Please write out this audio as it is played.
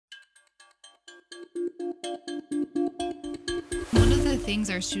things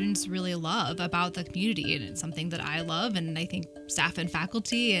our students really love about the community, and it's something that I love, and I think staff and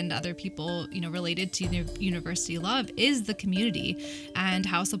faculty and other people, related to the university love, is the community and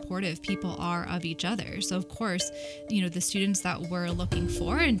how supportive people are of each other. So of course, the students that we're looking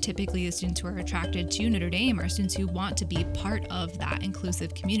for, and typically the students who are attracted to Notre Dame, are students who want to be part of that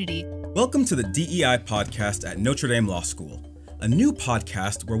inclusive community. Welcome to the DEI Podcast at Notre Dame Law School, a new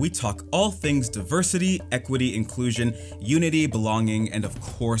podcast where we talk all things diversity, equity, inclusion, unity, belonging, and of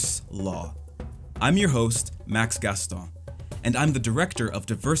course, law. I'm your host, Max Gaston, and I'm the Director of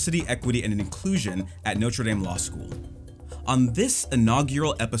Diversity, Equity, and Inclusion at Notre Dame Law School. On this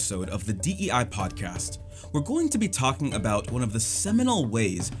inaugural episode of the DEI Podcast, we're going to be talking about one of the seminal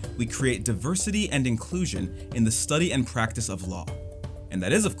ways we create diversity and inclusion in the study and practice of law. And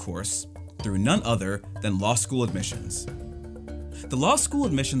that is, of course, through none other than law school admissions. The law school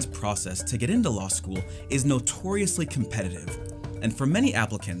admissions process to get into law school is notoriously competitive, and for many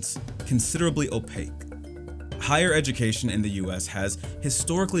applicants, considerably opaque. Higher education in the US has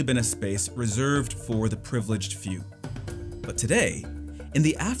historically been a space reserved for the privileged few. But today, in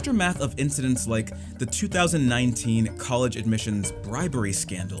the aftermath of incidents like the 2019 college admissions bribery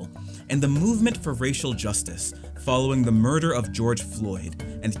scandal and the movement for racial justice following the murder of George Floyd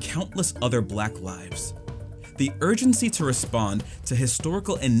and countless other Black lives, the urgency to respond to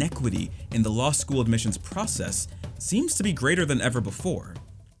historical inequity in the law school admissions process seems to be greater than ever before.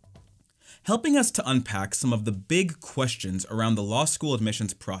 Helping us to unpack some of the big questions around the law school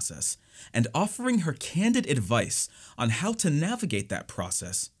admissions process and offering her candid advice on how to navigate that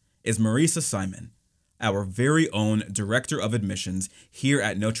process is Marisa Simon, our very own Director of Admissions here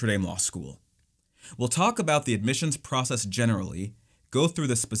at Notre Dame Law School. We'll talk about the admissions process generally, go through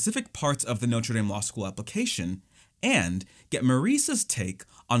the specific parts of the Notre Dame Law School application, and get Marisa's take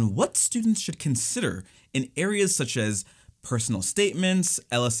on what students should consider in areas such as personal statements,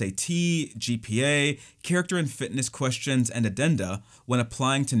 LSAT, GPA, character and fitness questions, and addenda when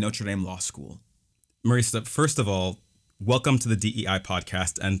applying to Notre Dame Law School. Marisa, first of all, welcome to the DEI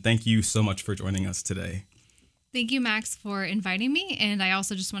Podcast, and thank you so much for joining us today. Thank you, Max, for inviting me. And I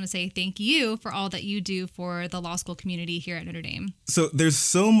also just want to say thank you for all that you do for the law school community here at Notre Dame. So there's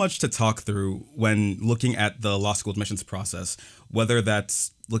so much to talk through when looking at the law school admissions process, whether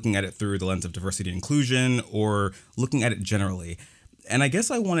that's looking at it through the lens of diversity and inclusion or looking at it generally. And I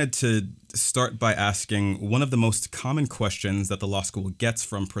guess I wanted to start by asking one of the most common questions that the law school gets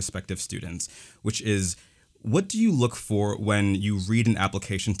from prospective students, which is, what do you look for when you read an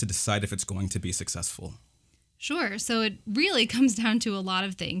application to decide if it's going to be successful? Sure. So it really comes down to a lot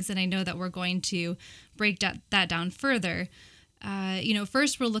of things, and I know that we're going to break that down further.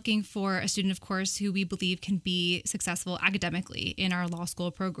 First, we're looking for a student, of course, who we believe can be successful academically in our law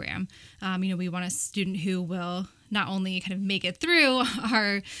school program. We want a student who will not only kind of make it through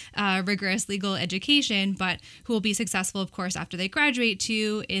our rigorous legal education, but who will be successful, of course, after they graduate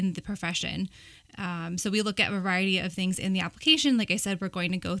too in the profession. So we look at a variety of things in the application. Like I said, we're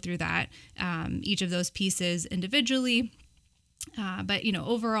going to go through that, each of those pieces individually. But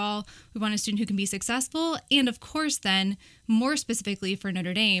overall, we want a student who can be successful. And of course, then, more specifically for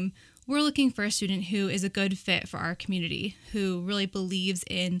Notre Dame, we're looking for a student who is a good fit for our community, who really believes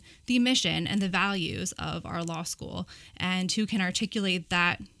in the mission and the values of our law school, and who can articulate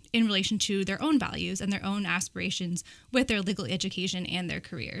that in relation to their own values and their own aspirations with their legal education and their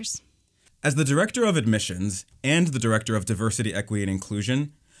careers. As the Director of Admissions and the Director of Diversity, Equity, and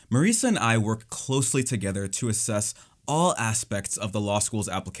Inclusion, Marisa and I work closely together to assess all aspects of the law school's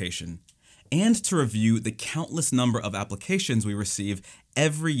application and to review the countless number of applications we receive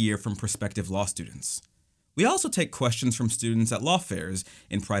every year from prospective law students. We also take questions from students at law fairs,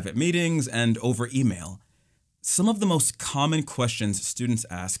 in private meetings, and over email. Some of the most common questions students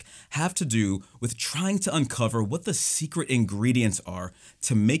ask have to do with trying to uncover what the secret ingredients are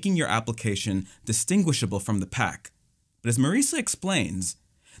to making your application distinguishable from the pack. But as Marisa explains,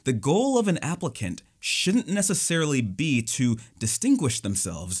 the goal of an applicant shouldn't necessarily be to distinguish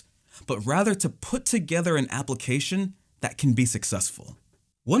themselves, but rather to put together an application that can be successful.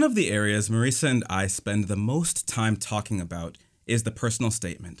 One of the areas Marisa and I spend the most time talking about is the personal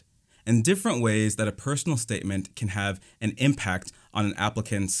statement, and different ways that a personal statement can have an impact on an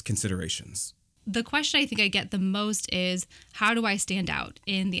applicant's considerations. the question I think I get the most is, how do I stand out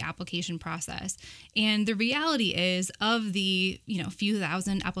in the application process? And the reality is, of the few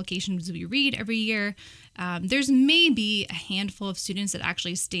thousand applications we read every year, there's maybe a handful of students that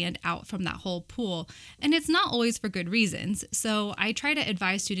actually stand out from that whole pool. And it's not always for good reasons. So I try to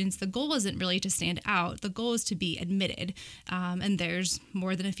advise students the goal isn't really to stand out. The goal is to be admitted. And there's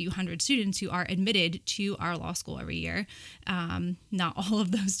more than a few hundred students who are admitted to our law school every year. Not all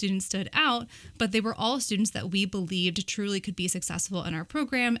of those students stood out, but they were all students that we believed truly could be successful in our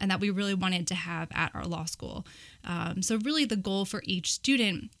program and that we really wanted to have at our law school. So really the goal for each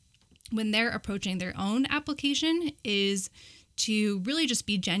student when they're approaching their own application is to really just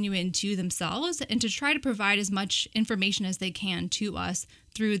be genuine to themselves and to try to provide as much information as they can to us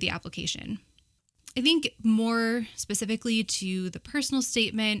through the application. I think more specifically to the personal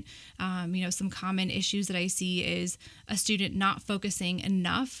statement, some common issues that I see is a student not focusing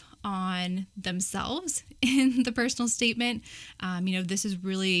enough on themselves in the personal statement. This is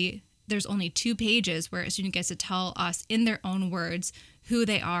really, there's only 2 pages where a student gets to tell us in their own words who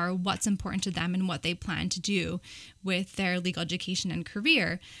they are, what's important to them, and what they plan to do with their legal education and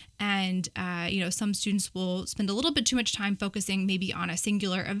career. And, some students will spend a little bit too much time focusing maybe on a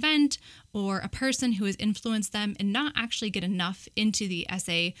singular event or a person who has influenced them and not actually get enough into the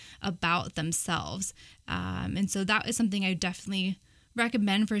essay about themselves. And so that is something I definitely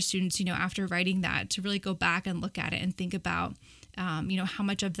recommend for students, after writing that, to really go back and look at it and think about, how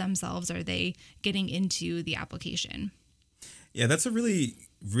much of themselves are they getting into the application. Yeah, that's a really,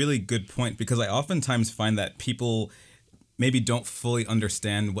 really good point, because I oftentimes find that people maybe don't fully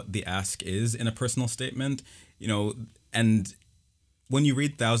understand what the ask is in a personal statement, and when you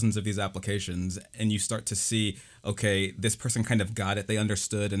read thousands of these applications and you start to see, okay, this person kind of got it, they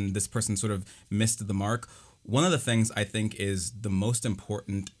understood, and this person sort of missed the mark. One of the things I think is the most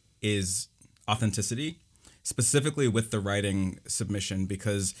important is authenticity, specifically with the writing submission,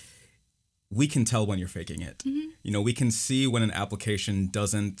 because we can tell when you're faking it. Mm-hmm. We can see when an application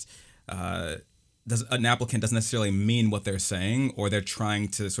an applicant doesn't necessarily mean what they're saying, or they're trying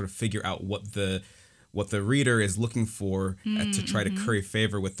to sort of figure out what the reader is looking for to try to curry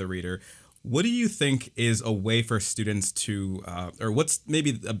favor with the reader. What do you think is a way for students to, or what's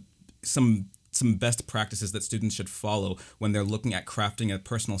maybe some best practices that students should follow when they're looking at crafting a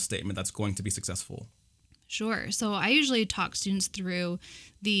personal statement that's going to be successful? Sure. So I usually talk students through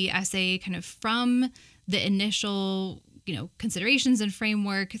the essay kind of from the initial, considerations and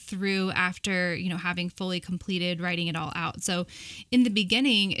framework through after, having fully completed writing it all out. So in the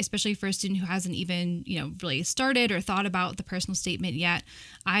beginning, especially for a student who hasn't even, really started or thought about the personal statement yet,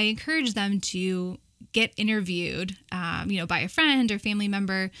 I encourage them to get interviewed, by a friend or family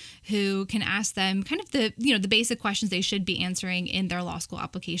member who can ask them kind of the basic questions they should be answering in their law school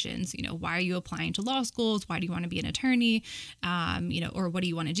applications. Why are you applying to law schools? Why do you want to be an attorney? Or what do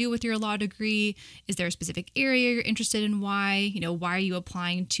you want to do with your law degree? Is there a specific area you're interested in? Why? Why are you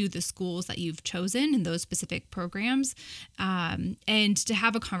applying to the schools that you've chosen in those specific programs? And to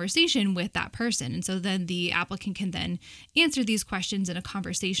have a conversation with that person. And so then the applicant can then answer these questions in a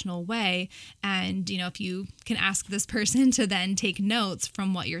conversational way. And, if you can ask this person to then take notes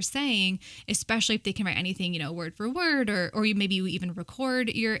from what you're saying, especially if they can write anything, word for word, or maybe you even record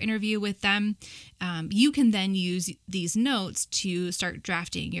your interview with them, you can then use these notes to start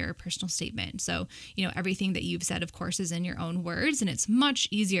drafting your personal statement. So, everything that you've said, of course, is in your own words, and it's much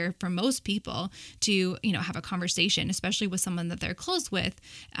easier for most people to, have a conversation, especially with someone that they're close with,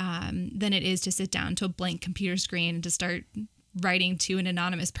 than it is to sit down to a blank computer screen and to start writing to an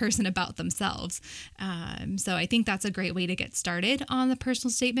anonymous person about themselves. So I think that's a great way to get started on the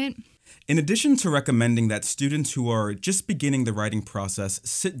personal statement. In addition to recommending that students who are just beginning the writing process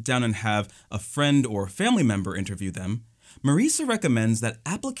sit down and have a friend or family member interview them, Marisa recommends that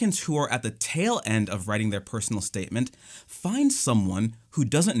applicants who are at the tail end of writing their personal statement find someone who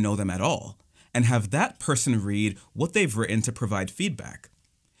doesn't know them at all and have that person read what they've written to provide feedback.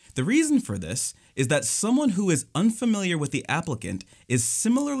 The reason for this is that someone who is unfamiliar with the applicant is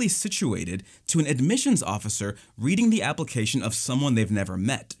similarly situated to an admissions officer reading the application of someone they've never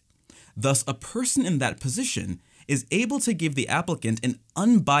met. Thus, a person in that position is able to give the applicant an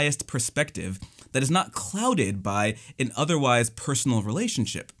unbiased perspective that is not clouded by an otherwise personal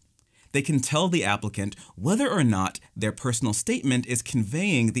relationship. They can tell the applicant whether or not their personal statement is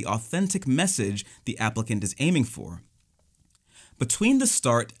conveying the authentic message the applicant is aiming for. Between the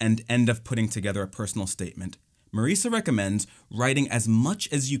start and end of putting together a personal statement, Marisa recommends writing as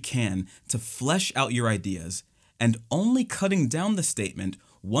much as you can to flesh out your ideas, and only cutting down the statement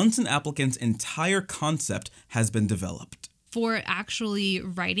once an applicant's entire concept has been developed. For actually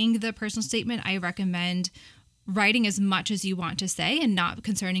writing the personal statement, I recommend writing as much as you want to say and not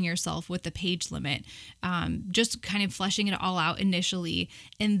concerning yourself with the page limit. Just kind of fleshing it all out initially.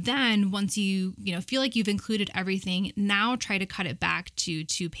 And then once you feel like you've included everything, now try to cut it back to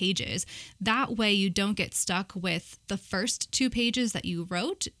 2 pages. That way you don't get stuck with the first 2 pages that you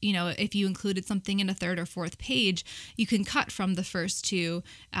wrote. If you included something in a 3rd or 4th page, you can cut from the first 2.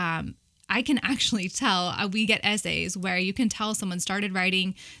 I can actually tell, we get essays where you can tell someone started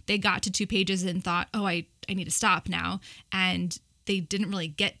writing, they got to 2 pages and thought, oh, I need to stop now. And they didn't really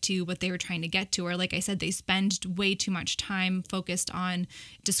get to what they were trying to get to. Or like I said, they spend way too much time focused on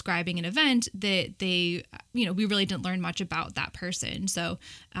describing an event that we really didn't learn much about that person. So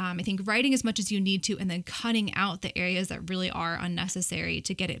I think writing as much as you need to and then cutting out the areas that really are unnecessary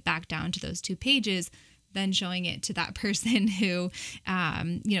to get it back down to those 2 pages, then showing it to that person who,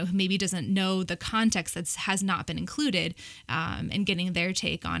 maybe doesn't know the context that has not been included, and getting their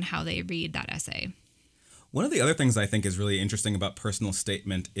take on how they read that essay. One of the other things I think is really interesting about personal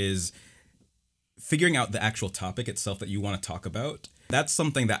statement is figuring out the actual topic itself that you want to talk about. That's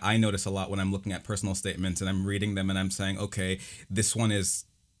something that I notice a lot when I'm looking at personal statements and I'm reading them and I'm saying, okay, this one is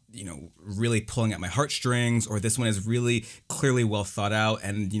really pulling at my heartstrings, or this one is really clearly well thought out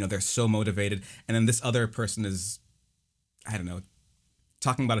and, they're so motivated. And then this other person is, I don't know,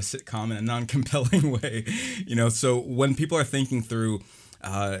 talking about a sitcom in a non-compelling way, So when people are thinking through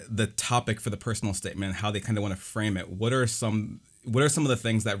the topic for the personal statement, how they kind of want to frame it, what are some of the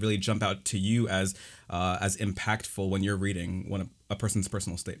things that really jump out to you as impactful when you're reading a person's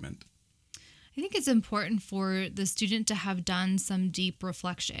personal statement? I think it's important for the student to have done some deep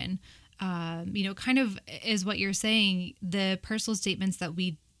reflection. Kind of is what you're saying, the personal statements that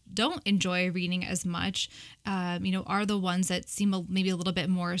we don't enjoy reading as much, are the ones that seem maybe a little bit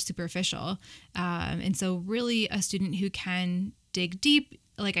more superficial. And so really a student who can dig deep,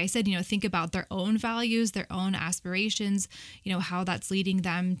 like I said, think about their own values, their own aspirations, how that's leading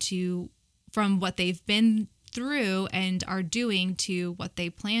them from what they've been through and are doing to what they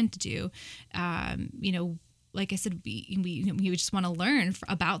plan to do. Like I said, we just want to learn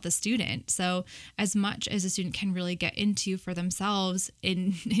about the student. So as much as a student can really get into for themselves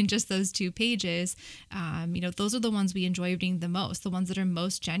in just those 2 pages, those are the ones we enjoy reading the most, the ones that are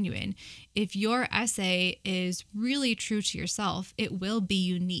most genuine. If your essay is really true to yourself, it will be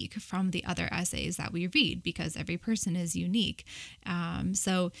unique from the other essays that we read because every person is unique.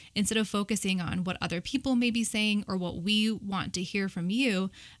 So instead of focusing on what other people may be saying or what we want to hear from you,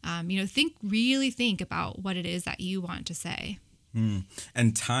 really think about what it is that you want to say.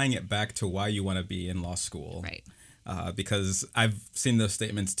 And tying it back to why you want to be in law school. Right. Because I've seen those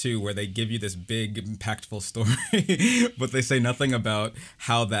statements too, where they give you this big, impactful story, but they say nothing about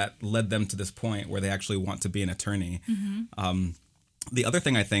how that led them to this point where they actually want to be an attorney. Mm-hmm. The other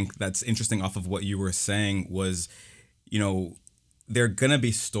thing I think that's interesting off of what you were saying was, there are going to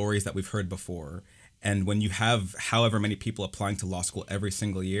be stories that we've heard before. And when you have however many people applying to law school every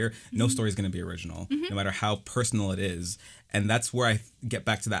single year, no story is going to be original, no matter how personal it is. And that's where I get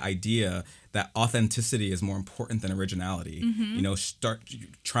back to that idea that authenticity is more important than originality. Start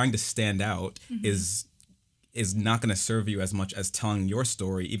trying to stand out is not going to serve you as much as telling your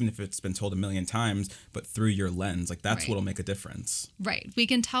story, even if it's been told 1,000,000 times, but through your lens. Like that's what'll make a difference. Right. We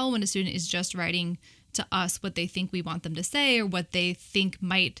can tell when a student is just writing to us what they think we want them to say or what they think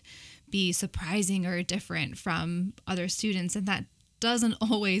might be surprising or different from other students, and that doesn't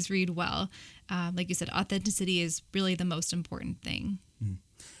always read well. Like you said, authenticity is really the most important thing.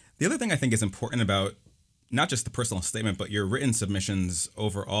 The other thing I think is important about not just the personal statement, but your written submissions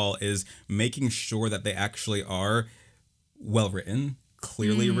overall is making sure that they actually are well written,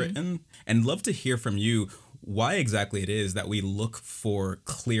 clearly written, and love to hear from you why exactly it is that we look for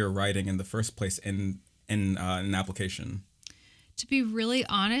clear writing in the first place in an application. To be really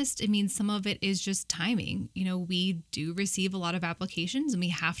honest, it means some of it is just timing. We do receive a lot of applications and we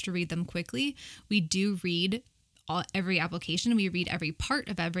have to read them quickly. We do read every application. We read every part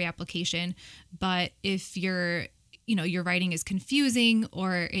of every application. But if your writing is confusing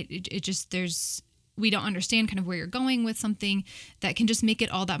or we don't understand kind of where you're going with something, that can just make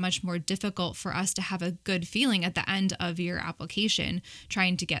it all that much more difficult for us to have a good feeling at the end of your application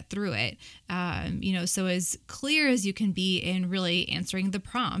trying to get through it. So as clear as you can be in really answering the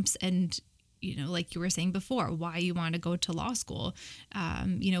prompts and, like you were saying before, why you want to go to law school.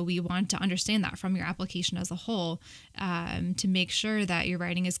 We want to understand that from your application as a whole, to make sure that your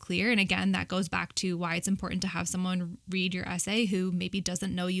writing is clear. And again, that goes back to why it's important to have someone read your essay who maybe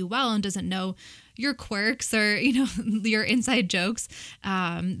doesn't know you well and doesn't know your quirks or, your inside jokes,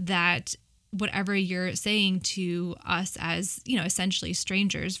 that whatever you're saying to us as, essentially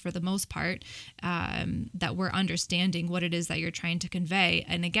strangers for the most part, that we're understanding what it is that you're trying to convey.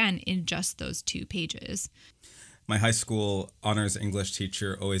 And again, in just those 2 pages. My high school honors English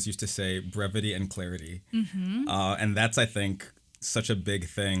teacher always used to say brevity and clarity. And that's, I think, such a big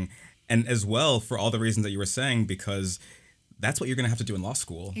thing. And as well, for all the reasons that you were saying, because that's what you're going to have to do in law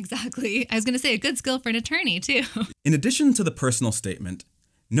school. Exactly. I was going to say a good skill for an attorney, too. In addition to the personal statement,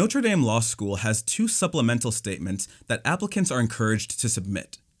 Notre Dame Law School has 2 supplemental statements that applicants are encouraged to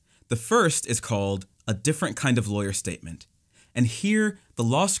submit. The first is called a different kind of lawyer statement. And here, the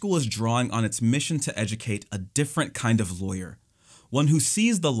law school is drawing on its mission to educate a different kind of lawyer, one who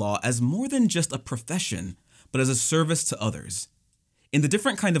sees the law as more than just a profession, but as a service to others. In the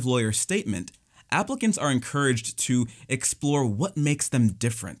different kind of lawyer statement, applicants are encouraged to explore what makes them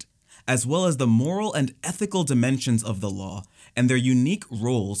different, as well as the moral and ethical dimensions of the law and their unique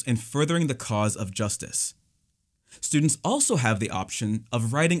roles in furthering the cause of justice. Students also have the option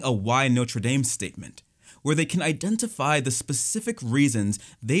of writing a Why Notre Dame statement, where they can identify the specific reasons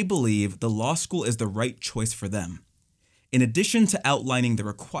they believe the law school is the right choice for them. In addition to outlining the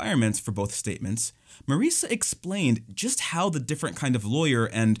requirements for both statements, Marisa explained just how the different kind of lawyer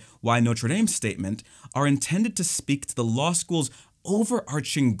and Why Notre Dame statement are intended to speak to the law school's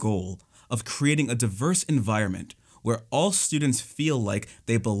overarching goal of creating a diverse environment where all students feel like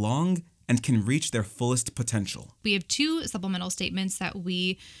they belong and can reach their fullest potential. We have 2 supplemental statements that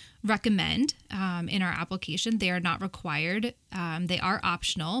we recommend in our application. They are not required. They are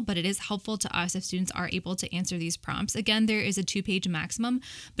optional, but it is helpful to us if students are able to answer these prompts. Again, there is a 2-page maximum,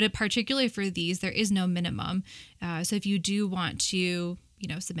 but particularly for these, there is no minimum. So if you do want to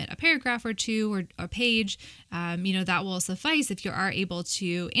submit a paragraph or 2 or a page, that will suffice if you are able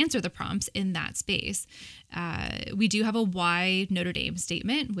to answer the prompts in that space. We do have a Why Notre Dame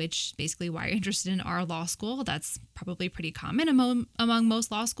statement, which basically why you're interested in our law school. That's probably pretty common among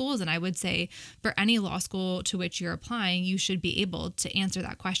most law schools. And I would say for any law school to which you're applying, you should be able to answer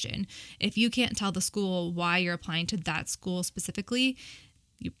that question. If you can't tell the school why you're applying to that school specifically,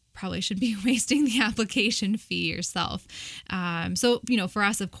 probably should be wasting the application fee yourself. So, for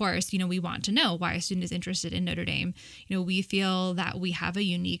us, of course, we want to know why a student is interested in Notre Dame. We feel that we have a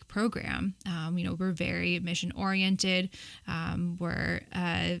unique program. We're very mission oriented. We're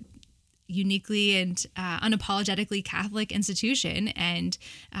uniquely and unapologetically Catholic institution, and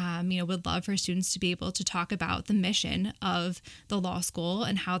would love for students to be able to talk about the mission of the law school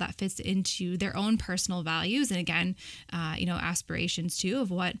and how that fits into their own personal values, and again, aspirations too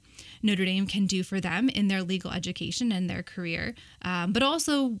of what Notre Dame can do for them in their legal education and their career, but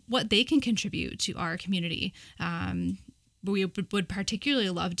also what they can contribute to our community. We would particularly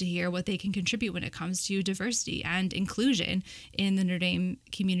love to hear what they can contribute when it comes to diversity and inclusion in the Notre Dame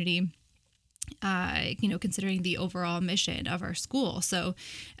community. Considering the overall mission of our school. So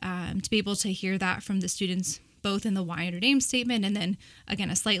to be able to hear that from the students, both in the Why Notre Dame statement and then, again,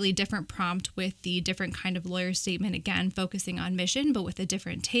 a slightly different prompt with the different kind of lawyer statement, again, focusing on mission, but with a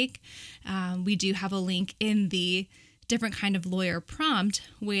different take. We do have a link in the different kind of lawyer prompt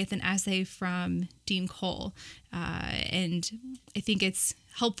with an essay from Dean Cole. And I think it's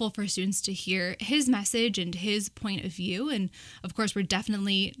helpful for students to hear his message and his point of view. And of course, we're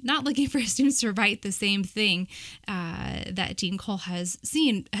definitely not looking for students to write the same thing that Dean Cole has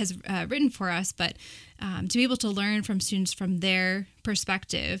written for us, but to be able to learn from students from their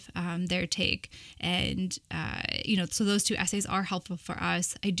perspective, their take. And, so those 2 essays are helpful for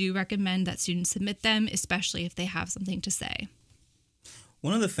us. I do recommend that students submit them, especially if they have something to say.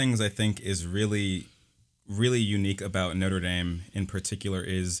 One of the things I think is really unique about Notre Dame in particular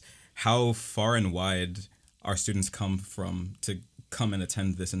is how far and wide our students come and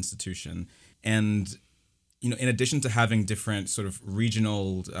attend this institution. And, in addition to having different sort of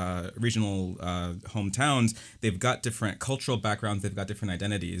regional hometowns, they've got different cultural backgrounds, they've got different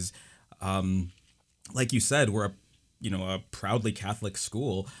identities. Like you said, we're a proudly Catholic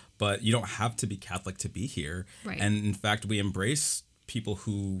school, but you don't have to be Catholic to be here. Right. And in fact, we embrace people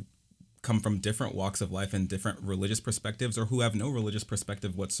who come from different walks of life and different religious perspectives, or who have no religious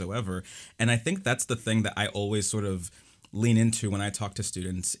perspective whatsoever. And I think that's the thing that I always sort of lean into when I talk to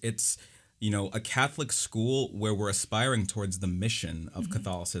students. It's, a Catholic school where we're aspiring towards the mission of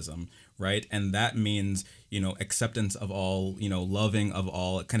Catholicism, right? And that means, acceptance of all, loving of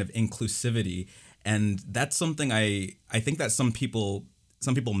all, kind of inclusivity. And that's something I think that some people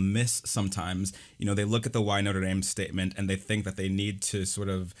miss sometimes. They look at the Why Notre Dame statement and they think that they need to sort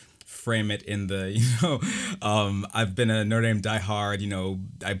of frame it in the, I've been a Notre Dame diehard,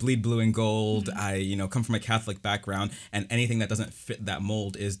 I bleed blue and gold. I, come from a Catholic background, and anything that doesn't fit that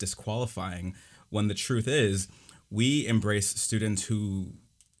mold is disqualifying. When the truth is, we embrace students who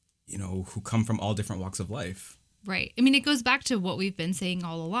come from all different walks of life. Right. I mean, it goes back to what we've been saying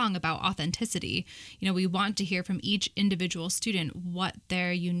all along about authenticity. We want to hear from each individual student what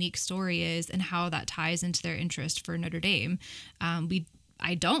their unique story is and how that ties into their interest for Notre Dame.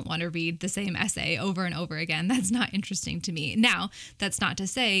 I don't want to read the same essay over and over again. That's not interesting to me. Now, that's not to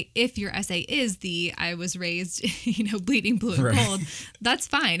say if your essay is I was raised, bleeding blue and gold, that's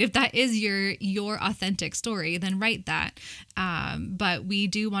fine. If that is your authentic story, then write that. But we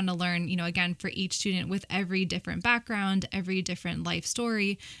do want to learn, again, for each student with every different background, every different life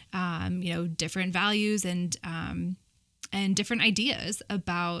story, different values and different ideas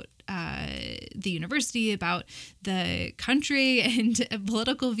about the university, about the country and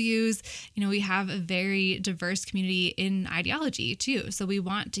political views. We have a very diverse community in ideology too. So we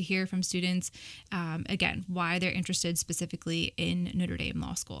want to hear from students, again, why they're interested specifically in Notre Dame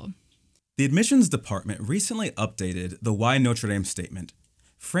Law School. The admissions department recently updated the Why Notre Dame statement,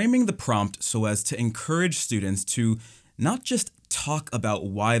 framing the prompt so as to encourage students to not just talk about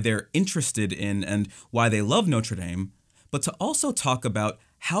why they're interested in and why they love Notre Dame, but to also talk about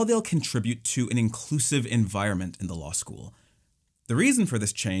how they'll contribute to an inclusive environment in the law school. The reason for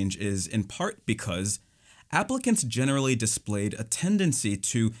this change is in part because applicants generally displayed a tendency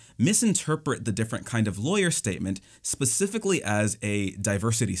to misinterpret the different kind of lawyer statement specifically as a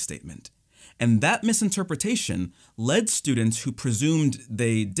diversity statement. And that misinterpretation led students who presumed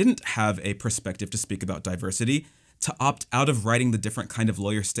they didn't have a perspective to speak about diversity to opt out of writing the different kind of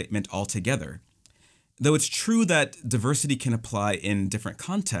lawyer statement altogether. Though it's true that diversity can apply in different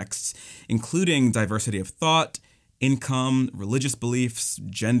contexts, including diversity of thought, income, religious beliefs,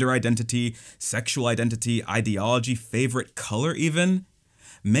 gender identity, sexual identity, ideology, favorite color even,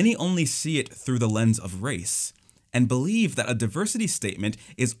 many only see it through the lens of race and believe that a diversity statement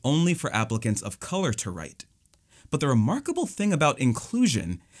is only for applicants of color to write. But the remarkable thing about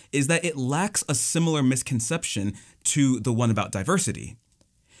inclusion is that it lacks a similar misconception to the one about diversity.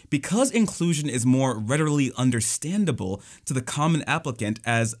 Because inclusion is more readily understandable to the common applicant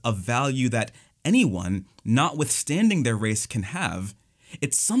as a value that anyone, notwithstanding their race, can have,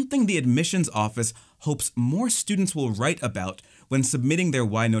 it's something the admissions office hopes more students will write about when submitting their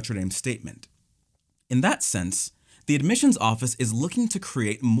Why Notre Dame statement. In that sense, the admissions office is looking to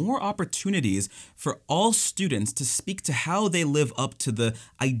create more opportunities for all students to speak to how they live up to the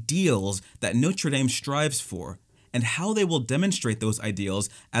ideals that Notre Dame strives for, and how they will demonstrate those ideals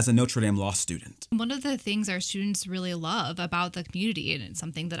as a Notre Dame law student. One of the things our students really love about the community, and it's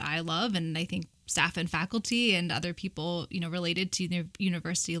something that I love, and I think staff and faculty and other people, related to the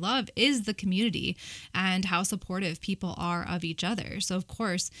university love, is the community and how supportive people are of each other. So of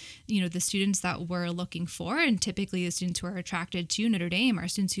course, the students that we're looking for, and typically the students who are attracted to Notre Dame, are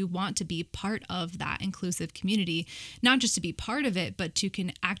students who want to be part of that inclusive community, not just to be part of it, but to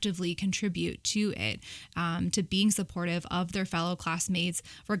actively contribute to it, to being supportive of their fellow classmates,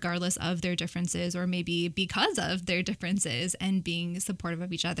 regardless of their differences, or maybe because of their differences, and being supportive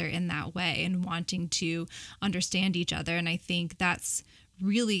of each other in that way and wanting to understand each other. And I think that's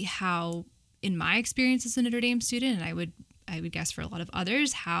really how, in my experience as a Notre Dame student, and I would guess for a lot of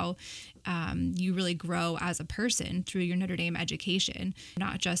others, how you really grow as a person through your Notre Dame education,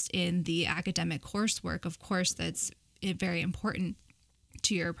 not just in the academic coursework. Of course, that's very important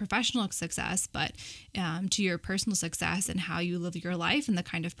to your professional success, but to your personal success and how you live your life and the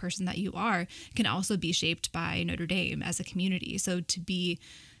kind of person that you are can also be shaped by Notre Dame as a community. So to be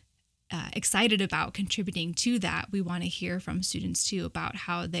excited about contributing to that, we want to hear from students too about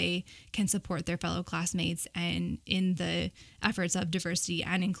how they can support their fellow classmates and in the efforts of diversity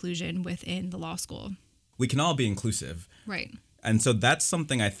and inclusion within the law school. We can all be inclusive. Right. And so that's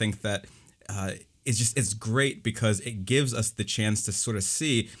something I think that it's great because it gives us the chance to sort of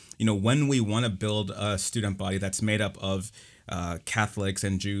see, when we want to build a student body that's made up of Catholics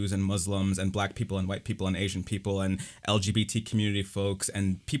and Jews and Muslims and Black people and white people and Asian people and LGBT community folks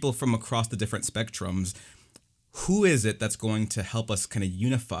and people from across the different spectrums, who is it that's going to help us kind of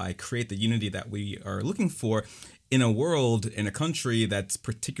unify, create the unity that we are looking for in a world, in a country that's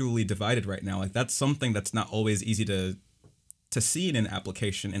particularly divided right now? Like, that's something that's not always easy to see in an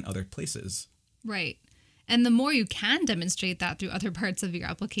application in other places. Right. And the more you can demonstrate that through other parts of your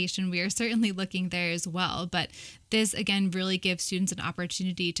application, we are certainly looking there as well. But this, again, really gives students an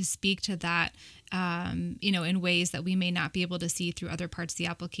opportunity to speak to that in ways that we may not be able to see through other parts of the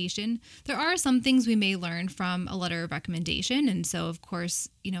application. There are some things we may learn from a letter of recommendation. And so, of course,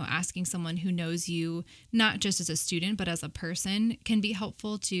 asking someone who knows you, not just as a student, but as a person can be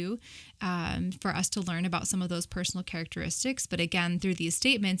helpful too, for us to learn about some of those personal characteristics. But again, through these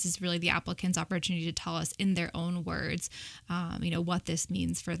statements is really the applicant's opportunity to tell us in their own words, what this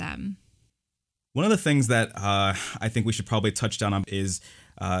means for them. One of the things that I think we should probably touch down on is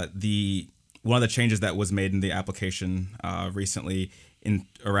one of the changes that was made in the application recently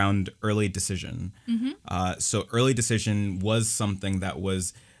around early decision. Mm-hmm. So early decision was something that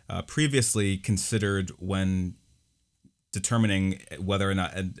was previously considered when determining whether or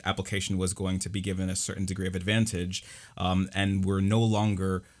not an application was going to be given a certain degree of advantage, and we're no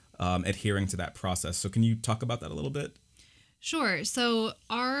longer adhering to that process. So can you talk about that a little bit? Sure. So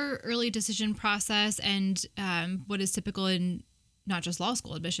our early decision process and what is typical in not just law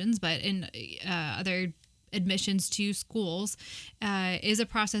school admissions, but in other admissions to schools is a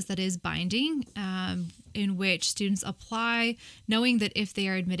process that is binding, in which students apply knowing that if they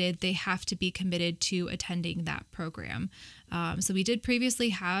are admitted, they have to be committed to attending that program. So we did previously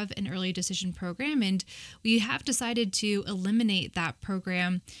have an early decision program, and we have decided to eliminate that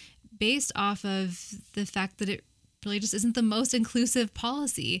program based off of the fact that it really just isn't the most inclusive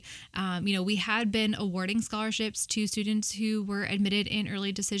policy. We had been awarding scholarships to students who were admitted in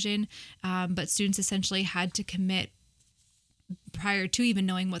early decision, but students essentially had to commit prior to even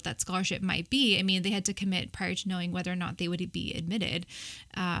knowing what that scholarship might be. I mean, they had to commit prior to knowing whether or not they would be admitted.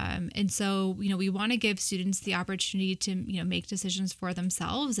 And so, we want to give students the opportunity to, make decisions for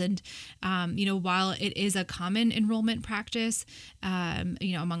themselves. And, while it is a common enrollment practice,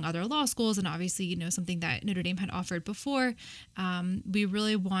 among other law schools, and obviously, something that Notre Dame had offered before, we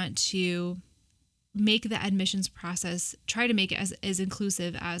really want to make the admissions process, try to make it as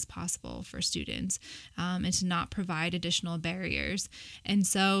inclusive as possible for students, and to not provide additional barriers. And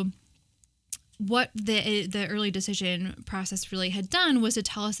so what the early decision process really had done was to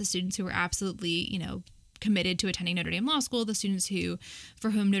tell us the students who were absolutely, committed to attending Notre Dame Law School, the students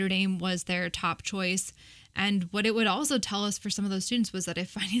for whom Notre Dame was their top choice. And what it would also tell us for some of those students was that if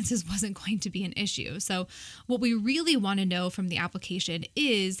finances wasn't going to be an issue. So what we really want to know from the application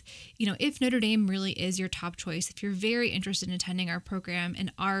is, if Notre Dame really is your top choice, if you're very interested in attending our program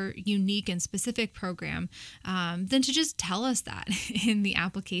and our unique and specific program, then to just tell us that in the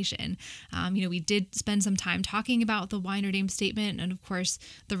application. We did spend some time talking about the Why Notre Dame statement and, of course,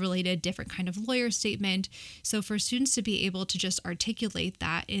 the related different kind of lawyer statement. So for students to be able to just articulate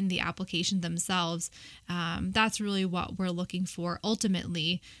that in the application themselves, that's really what we're looking for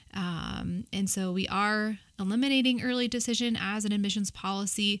ultimately. And so we are eliminating early decision as an admissions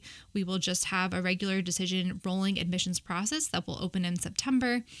policy. We will just have a regular decision rolling admissions process that will open in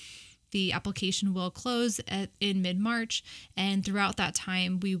September. The application will close in mid-March, and throughout that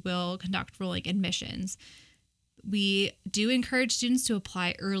time, we will conduct rolling admissions. We do encourage students to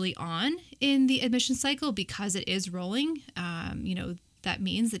apply early on in the admission cycle because it is rolling. That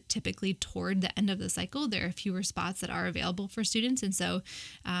means that typically toward the end of the cycle, there are fewer spots that are available for students. And so,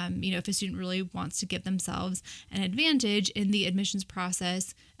 if a student really wants to give themselves an advantage in the admissions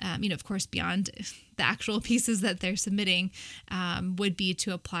process, of course, beyond the actual pieces that they're submitting, would be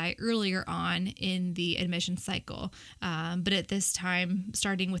to apply earlier on in the admission cycle. But at this time,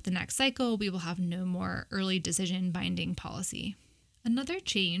 starting with the next cycle, we will have no more early decision binding policy. Another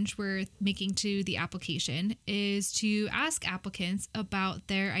change we're making to the application is to ask applicants about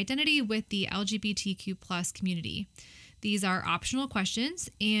their identity with the LGBTQ+ community. These are optional questions,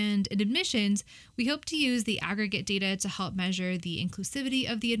 and in admissions, we hope to use the aggregate data to help measure the inclusivity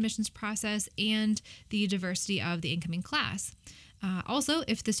of the admissions process and the diversity of the incoming class. Also,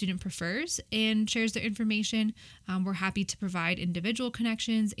 if the student prefers and shares their information, we're happy to provide individual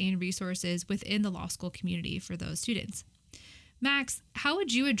connections and resources within the law school community for those students. Max, how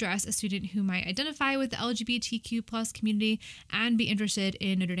would you address a student who might identify with the LGBTQ+ community and be interested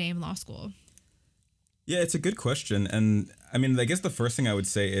in Notre Dame Law School? Yeah, it's a good question. And I guess the first thing I would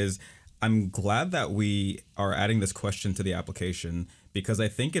say is I'm glad that we are adding this question to the application because I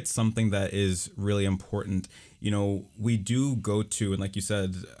think it's something that is really important. We do go to, and like you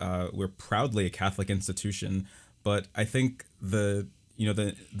said, we're proudly a Catholic institution, but I think the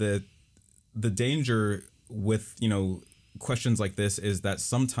danger with, questions like this is that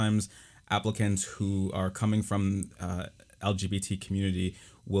sometimes applicants who are coming from LGBT community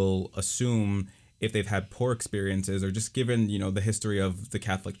will assume if they've had poor experiences or just given, the history of the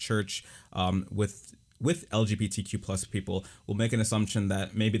Catholic Church with LGBTQ+ people, will make an assumption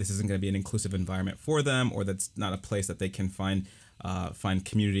that maybe this isn't going to be an inclusive environment for them or that's not a place that they can find find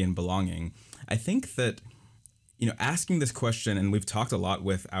community and belonging. I think that, asking this question, and we've talked a lot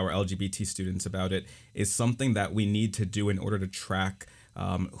with our LGBT students about it, is something that we need to do in order to track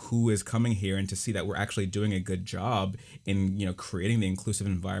who is coming here and to see that we're actually doing a good job in, creating the inclusive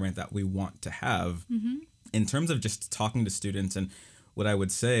environment that we want to have. Mm-hmm. In terms of just talking to students, and what I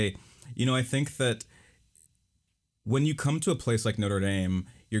would say, I think that when you come to a place like Notre Dame,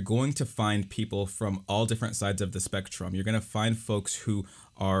 you're going to find people from all different sides of the spectrum. You're going to find folks who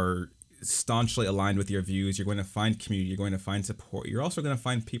are staunchly aligned with your views. You're going to find community. You're going to find support. You're also going to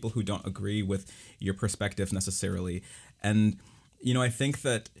find people who don't agree with your perspectives necessarily. And, I think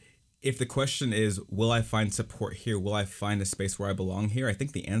that if the question is, will I find support here? Will I find a space where I belong here? I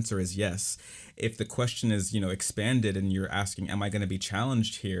think the answer is yes. If the question is, expanded and you're asking, am I going to be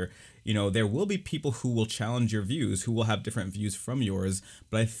challenged here? There will be people who will challenge your views, who will have different views from yours.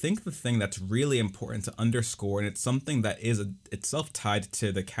 But I think the thing that's really important to underscore, and it's something that is itself tied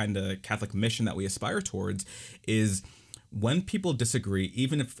to the kind of Catholic mission that we aspire towards, is when people disagree,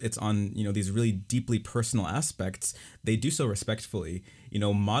 even if it's on, these really deeply personal aspects, they do so respectfully.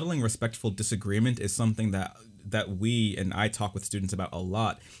 Modeling respectful disagreement is something that we and I talk with students about a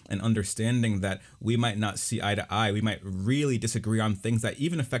lot, and understanding that we might not see eye to eye. We might really disagree on things that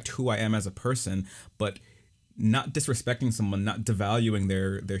even affect who I am as a person, but not disrespecting someone, not devaluing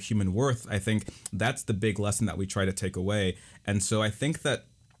their human worth. I think that's the big lesson that we try to take away. And so I think that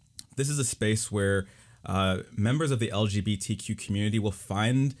this is a space where members of the LGBTQ community will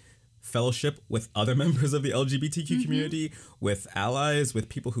find fellowship with other members of the LGBTQ community, with allies, with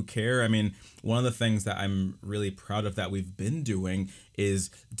people who care. I mean, one of the things that I'm really proud of that we've been doing is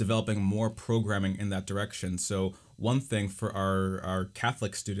developing more programming in that direction. So one thing for our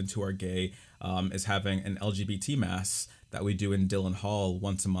Catholic students who are gay is having an LGBT mass that we do in Dillon Hall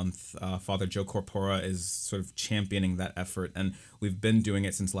once a month. Father Joe Corpora is sort of championing that effort, and we've been doing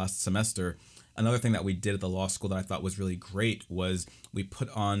it since last semester. Another thing that we did at the law school that I thought was really great was we put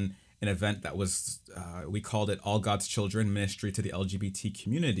on an event that was, we called it All God's Children Ministry to the LGBT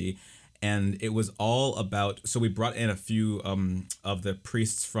Community. And it was all about, so we brought in a few of the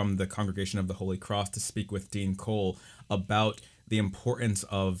priests from the Congregation of the Holy Cross to speak with Dean Cole about the importance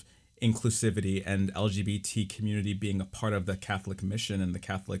of inclusivity and LGBT community being a part of the Catholic mission and the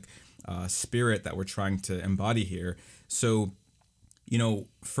Catholic spirit that we're trying to embody here. So,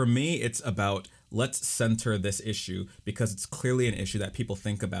 for me, it's about let's center this issue because it's clearly an issue that people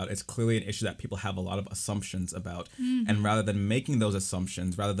think about. It's clearly an issue that people have a lot of assumptions about. Mm-hmm. And rather than making those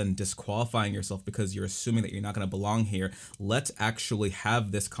assumptions, rather than disqualifying yourself because you're assuming that you're not going to belong here, let's actually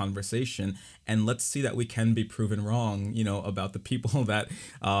have this conversation and let's see that we can be proven wrong, about the people that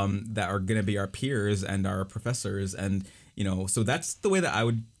are going to be our peers and our professors. And, so that's the way that I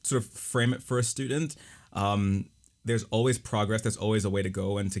would sort of frame it for a student. There's always progress. There's always a way to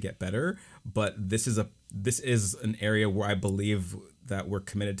go and to get better. But this is an area where I believe that we're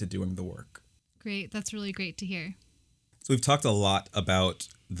committed to doing the work. Great. That's really great to hear. So we've talked a lot about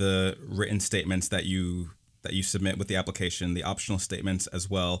the written statements that you submit with the application, the optional statements as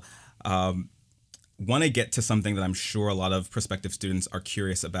well. Want to get to something that I'm sure a lot of prospective students are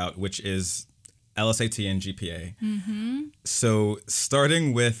curious about, which is LSAT and GPA. Mm-hmm. So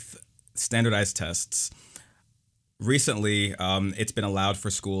starting with standardized tests. Recently, it's been allowed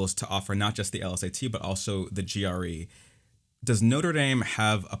for schools to offer not just the LSAT, but also the GRE. Does Notre Dame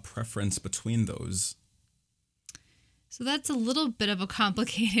have a preference between those? So that's a little bit of a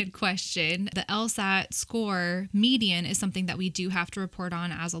complicated question. The LSAT score median is something that we do have to report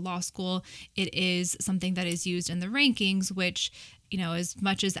on as a law school. It is something that is used in the rankings, which, as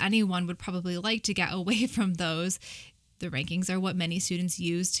much as anyone would probably like to get away from those, the rankings are what many students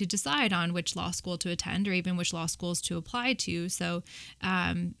use to decide on which law school to attend or even which law schools to apply to. So,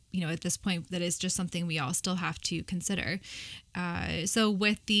 at this point, that is just something we all still have to consider. So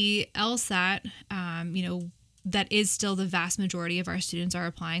with the LSAT, that is still the vast majority of our students are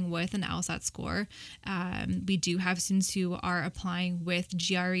applying with an LSAT score. We do have students who are applying with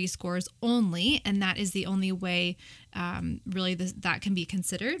GRE scores only, and that is the only way really that can be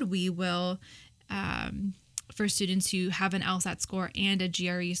considered. We will... for students who have an LSAT score and a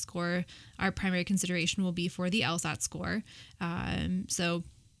GRE score, our primary consideration will be for the LSAT score. So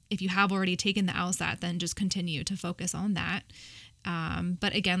if you have already taken the LSAT, then just continue to focus on that.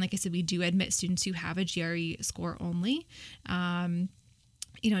 But again, like I said, we do admit students who have a GRE score only.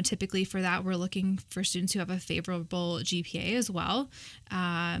 Typically for that, we're looking for students who have a favorable GPA as well.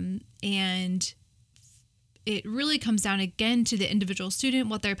 And it really comes down again to the individual student,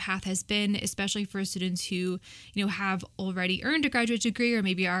 what their path has been, especially for students who, have already earned a graduate degree or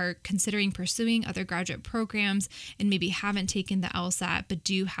maybe are considering pursuing other graduate programs and maybe haven't taken the LSAT, but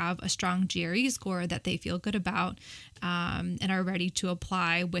do have a strong GRE score that they feel good about and are ready to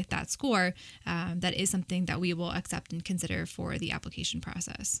apply with that score. That is something that we will accept and consider for the application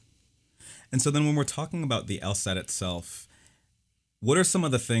process. And so then when we're talking about the LSAT itself, what are some of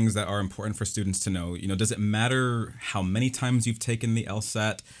the things that are important for students to know? Does it matter how many times you've taken the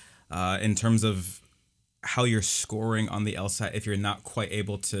LSAT in terms of how you're scoring on the LSAT if you're not quite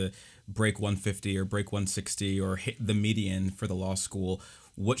able to break 150 or break 160 or hit the median for the law school?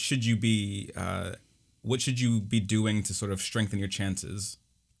 What should you be doing to sort of strengthen your chances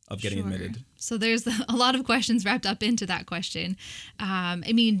of getting admitted? So there's a lot of questions wrapped up into that question.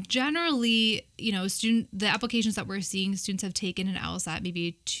 Generally, the applications that we're seeing, students have taken an LSAT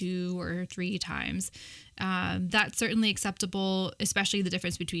maybe 2 or 3 times. That's certainly acceptable, especially the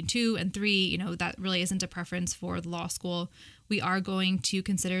difference between 2 and 3. That really isn't a preference for the law school. We are going to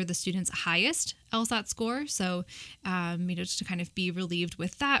consider the student's highest LSAT score. So, just to kind of be relieved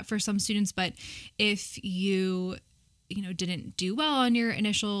with that for some students. But if you didn't do well on your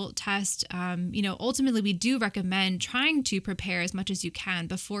initial test, ultimately we do recommend trying to prepare as much as you can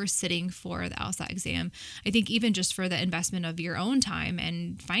before sitting for the LSAT exam. I think even just for the investment of your own time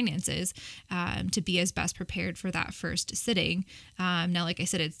and finances, to be as best prepared for that first sitting. Now, like I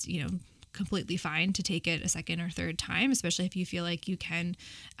said, it's, completely fine to take it a second or third time, especially if you feel like you can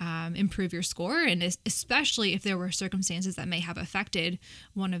improve your score, and especially if there were circumstances that may have affected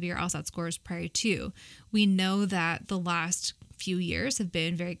one of your LSAT scores prior to. We know that the last few years have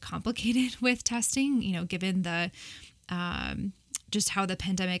been very complicated with testing, given the just how the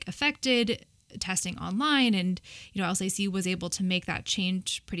pandemic affected testing online, and LSAC was able to make that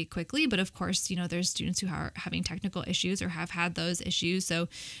change pretty quickly. But of course, there's students who are having technical issues or have had those issues. So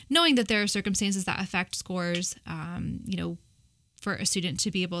knowing that there are circumstances that affect scores, for a student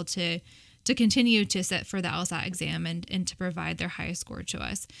to be able to continue to sit for the LSAT exam and to provide their highest score to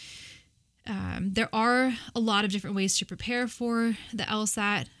us. There are a lot of different ways to prepare for the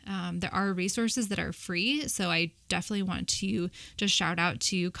LSAT. There are resources that are free. So I definitely want to just shout out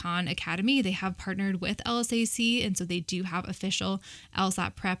to Khan Academy. They have partnered with LSAC, and so they do have official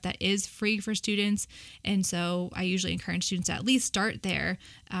LSAT prep that is free for students. And so I usually encourage students to at least start there,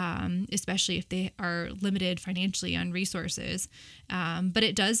 especially if they are limited financially on resources. But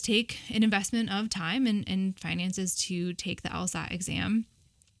it does take an investment of time and finances to take the LSAT exam.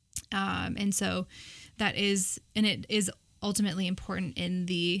 And so it is ultimately important in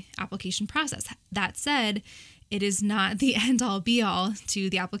the application process. That said, it is not the end all be all to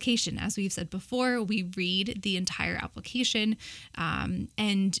the application. As we've said before, we read the entire application.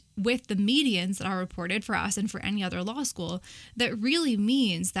 And with the medians that are reported for us and for any other law school, that really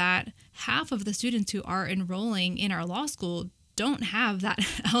means that half of the students who are enrolling in our law school don't have that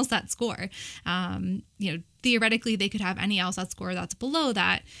LSAT score. Theoretically, they could have any LSAT score that's below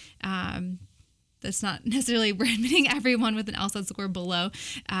that. That's not necessarily, we're admitting everyone with an LSAT score below,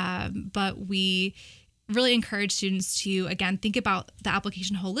 but we really encourage students to, again, think about the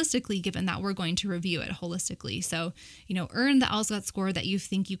application holistically, given that we're going to review it holistically. So, earn the LSAT score that you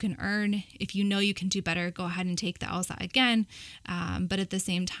think you can earn. If you know you can do better, go ahead and take the LSAT again. But at the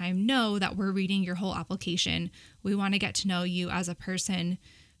same time, know that we're reading your whole application. We want to get to know you as a person,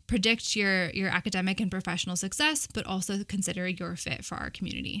 predict your academic and professional success, but also consider your fit for our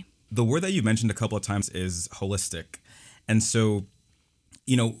community. The word that you mentioned a couple of times is holistic. And so,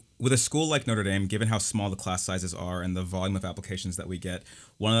 with a school like Notre Dame, given how small the class sizes are and the volume of applications that we get,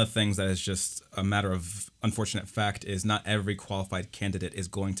 one of the things that is just a matter of unfortunate fact is not every qualified candidate is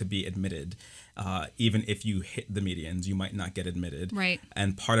going to be admitted. Even if you hit the medians, you might not get admitted. Right.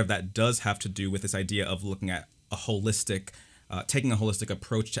 And part of that does have to do with this idea of looking at taking a holistic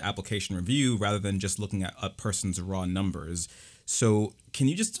approach to application review rather than just looking at a person's raw numbers. So can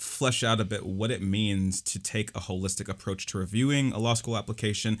you just flesh out a bit what it means to take a holistic approach to reviewing a law school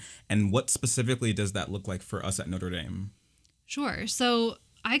application, and what specifically does that look like for us at Notre Dame? Sure. So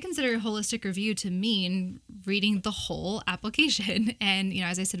I consider holistic review to mean reading the whole application. And,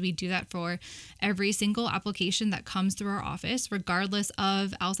 as I said, we do that for every single application that comes through our office, regardless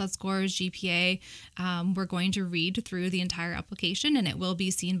of LSAT scores, GPA. We're going to read through the entire application, and it will be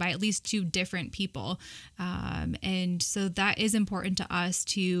seen by at least 2 different people. And so that is important to us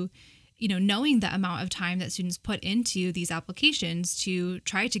to, knowing the amount of time that students put into these applications, to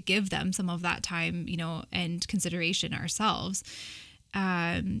try to give them some of that time, and consideration ourselves.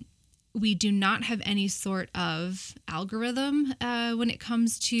 We do not have any sort of algorithm when it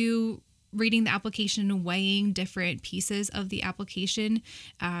comes to reading the application and weighing different pieces of the application.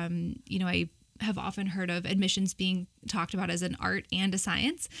 I have often heard of admissions being talked about as an art and a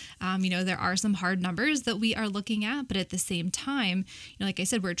science. There are some hard numbers that we are looking at, but at the same time, like I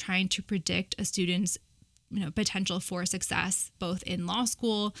said, we're trying to predict a student's potential for success, both in law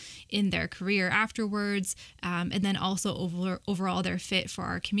school, in their career afterwards, and then also overall their fit for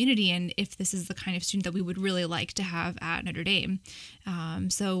our community, and if this is the kind of student that we would really like to have at Notre Dame.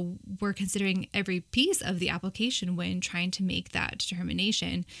 So we're considering every piece of the application when trying to make that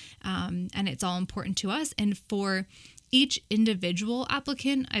determination, and it's all important to us. And for each individual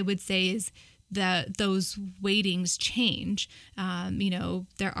applicant, I would say is that those weightings change.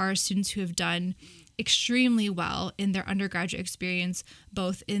 There are students who have done extremely well in their undergraduate experience,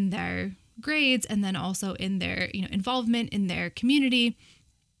 both in their grades and then also in their involvement in their community.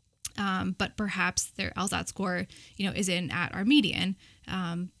 But perhaps their LSAT score isn't at our median.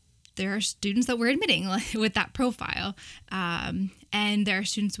 There are students that we're admitting with that profile, and there are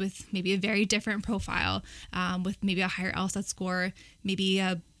students with maybe a very different profile, with maybe a higher LSAT score, maybe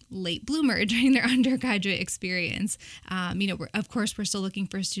a late bloomer during their undergraduate experience. Of course, we're still looking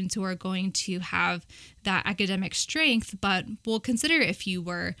for students who are going to have that academic strength, but we'll consider if you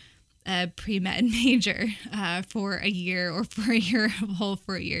were a pre-med major for a year or for a whole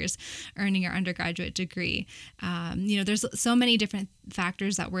 4 years earning your undergraduate degree. There's so many different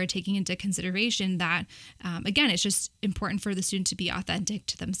factors that we're taking into consideration that, again, it's just important for the student to be authentic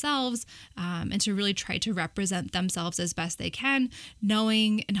to themselves, and to really try to represent themselves as best they can,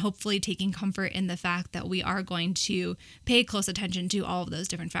 knowing and hopefully taking comfort in the fact that we are going to pay close attention to all of those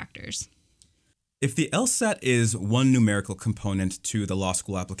different factors. If the LSAT is one numerical component to the law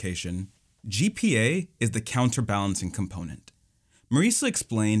school application, GPA is the counterbalancing component. Marisa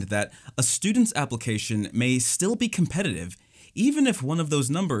explained that a student's application may still be competitive even if one of those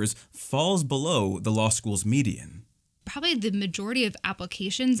numbers falls below the law school's median. Probably the majority of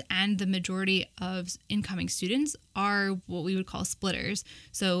applications and the majority of incoming students are what we would call splitters.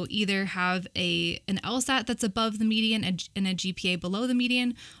 So either have an LSAT that's above the median and a GPA below the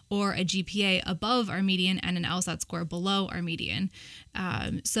median, or a GPA above our median and an LSAT score below our median.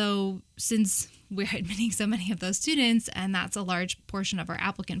 So since we're admitting so many of those students, and that's a large portion of our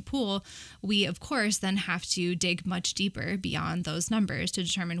applicant pool, we of course then have to dig much deeper beyond those numbers to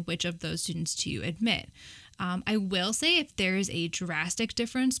determine which of those students to admit. I will say if there is a drastic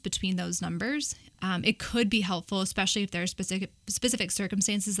difference between those numbers, it could be helpful, especially if there are specific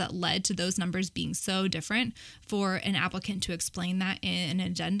circumstances that led to those numbers being so different, for an applicant to explain that in an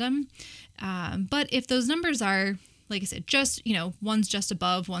addendum. But if those numbers are, like I said, just, one's just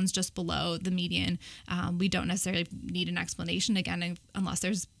above, one's just below the median, we don't necessarily need an explanation, again, unless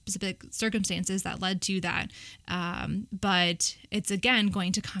there's specific circumstances that led to that. But it's, again,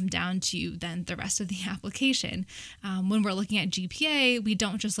 going to come down to then the rest of the application. When we're looking at GPA, we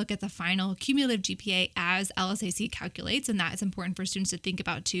don't just look at the final cumulative GPA as LSAC calculates, and that is important for students to think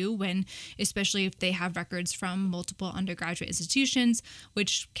about too, especially if they have records from multiple undergraduate institutions,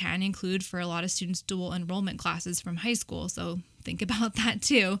 which can include, for a lot of students, dual enrollment classes from high school. So think about that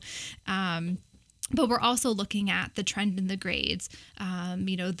too. But we're also looking at the trend in the grades,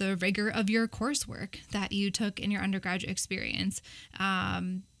 the rigor of your coursework that you took in your undergraduate experience.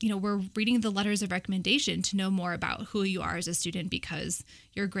 We're reading the letters of recommendation to know more about who you are as a student, because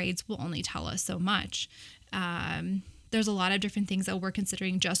your grades will only tell us so much. There's a lot of different things that we're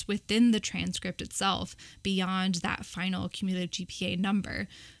considering just within the transcript itself, beyond that final cumulative GPA number.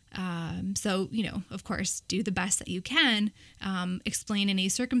 So, of course, do the best that you can, explain any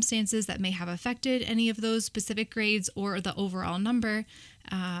circumstances that may have affected any of those specific grades or the overall number.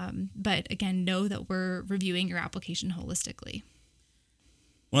 But again, know that we're reviewing your application holistically.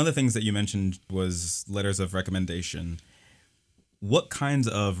 One of the things that you mentioned was letters of recommendation. What kinds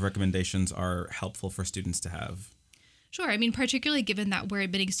of recommendations are helpful for students to have? Sure. I mean, particularly given that we're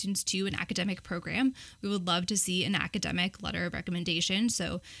admitting students to an academic program, we would love to see an academic letter of recommendation.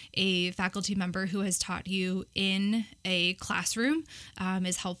 So a faculty member who has taught you in a classroom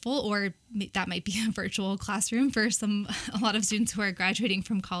is helpful, or that might be a virtual classroom for a lot of students who are graduating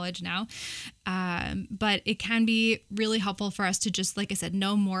from college now. But it can be really helpful for us to just, like I said,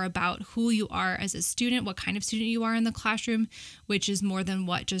 know more about who you are as a student, what kind of student you are in the classroom, which is more than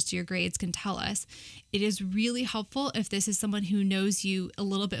what just your grades can tell us. It is really helpful if this is someone who knows you a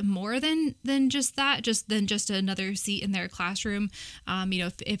little bit more than just that, than just another seat in their classroom.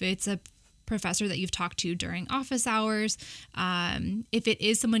 If it's a professor that you've talked to during office hours. If it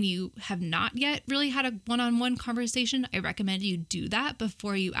is someone you have not yet really had a one-on-one conversation, I recommend you do that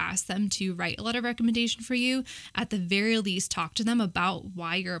before you ask them to write a letter of recommendation for you. At the very least, talk to them about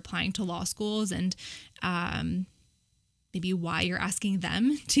why you're applying to law schools and maybe why you're asking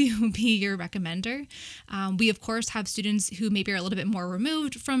them to be your recommender. We, of course, have students who maybe are a little bit more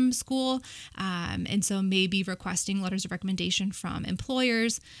removed from school, and so maybe requesting letters of recommendation from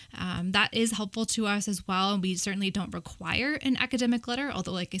employers. That is helpful to us as well. We certainly don't require an academic letter,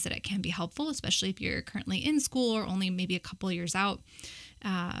 although, like I said, it can be helpful, especially if you're currently in school or only maybe a couple years out.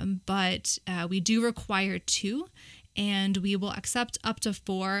 But we do require 2. And we will accept up to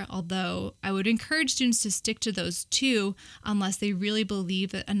 4, although I would encourage students to stick to those 2 unless they really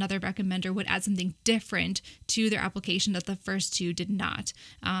believe that another recommender would add something different to their application that the first 2 did not.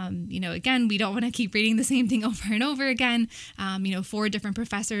 Again, we don't want to keep reading the same thing over and over again. 4 different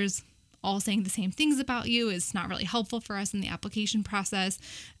professors all saying the same things about you is not really helpful for us in the application process.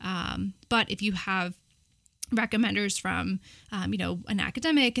 But if you have recommenders from, an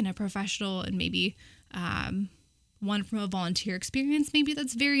academic and a professional and maybe one from a volunteer experience, maybe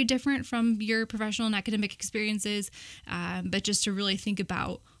that's very different from your professional and academic experiences, but just to really think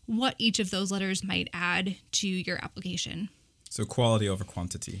about what each of those letters might add to your application. So quality over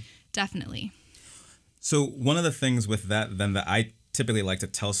quantity. Definitely. So one of the things with that then that I typically like to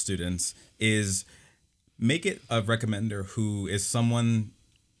tell students is make it a recommender who is someone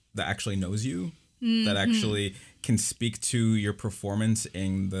that actually knows you, that actually can speak to your performance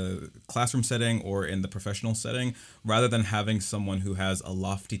in the classroom setting or in the professional setting, rather than having someone who has a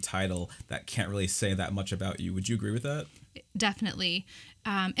lofty title that can't really say that much about you. Would you agree with that? Definitely.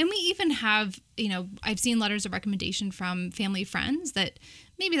 And we even have, I've seen letters of recommendation from family friends that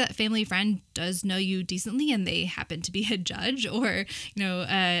maybe that family friend does know you decently and they happen to be a judge or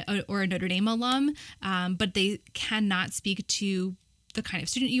a Notre Dame alum, but they cannot speak to the kind of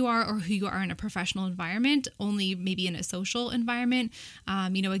student you are or who you are in a professional environment, only maybe in a social environment.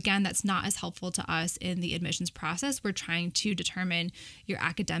 Again, that's not as helpful to us in the admissions process. We're trying to determine your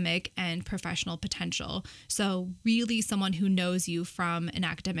academic and professional potential. So really someone who knows you from an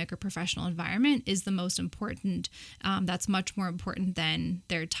academic or professional environment is the most important. That's much more important than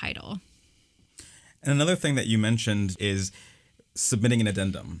their title. And another thing that you mentioned is submitting an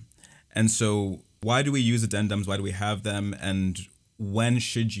addendum. And so why do we use addendums? Why do we have them? And when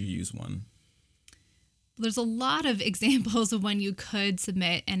should you use one? There's a lot of examples of when you could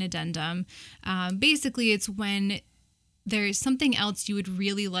submit an addendum. Basically, it's when there's something else you would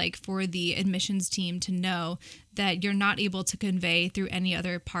really like for the admissions team to know that you're not able to convey through any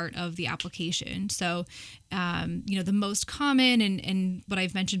other part of the application. So, the most common and what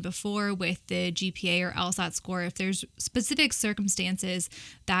I've mentioned before with the GPA or LSAT score, if there's specific circumstances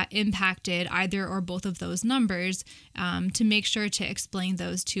that impacted either or both of those numbers, to make sure to explain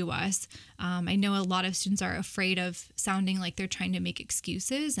those to us. I know a lot of students are afraid of sounding like they're trying to make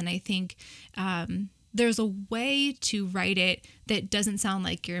excuses, and I think there's a way to write it that doesn't sound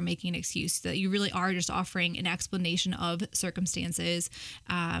like you're making an excuse, that you really are just offering an explanation of circumstances.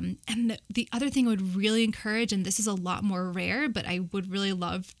 And the other thing I would really encourage, and this is a lot more rare, but I would really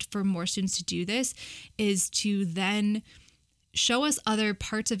love for more students to do this, is to then show us other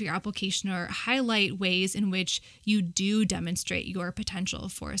parts of your application or highlight ways in which you do demonstrate your potential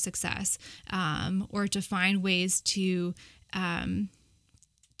for success, or to find ways to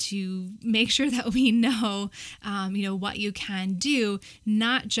make sure that we know, what you can do,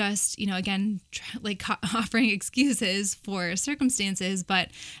 not just, offering excuses for circumstances, but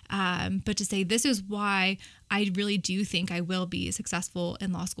to say, this is why I really do think I will be successful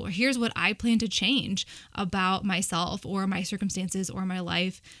in law school. Here's what I plan to change about myself or my circumstances or my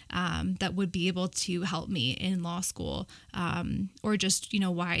life that would be able to help me in law school, or just,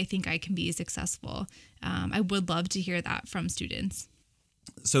 why I think I can be successful. I would love to hear that from students.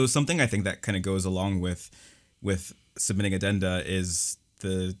 So something I think that kind of goes along with submitting addenda is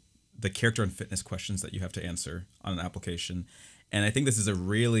the character and fitness questions that you have to answer on an application. And I think this is a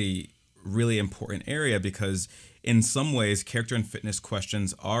really, really important area because in some ways, character and fitness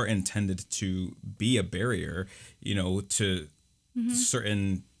questions are intended to be a barrier, to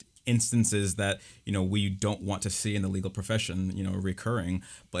certain instances that, we don't want to see in the legal profession, recurring.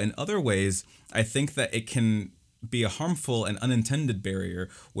 But in other ways, I think that it can be a harmful and unintended barrier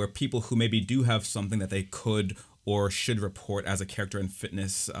where people who maybe do have something that they could or should report as a character and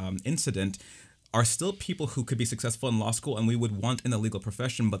fitness incident are still people who could be successful in law school and we would want in the legal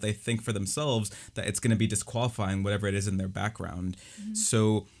profession, but they think for themselves that it's going to be disqualifying whatever it is in their background.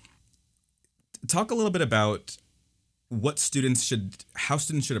 So talk a little bit about how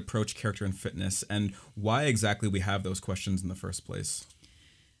students should approach character and fitness, and why exactly we have those questions in the first place.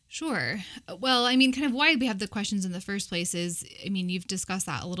 Sure. Well, I mean, kind of why we have the questions in the first place is, I mean, you've discussed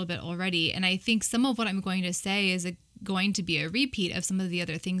that a little bit already. And I think some of what I'm going to say is going to be a repeat of some of the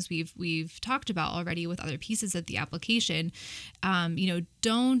other things we've talked about already with other pieces of the application.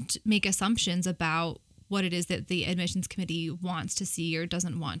 Don't make assumptions about what it is that the admissions committee wants to see or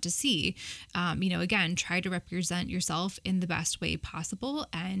doesn't want to see. Again, try to represent yourself in the best way possible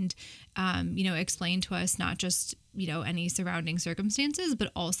and, explain to us not just, any surrounding circumstances,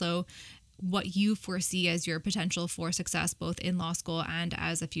 but also what you foresee as your potential for success, both in law school and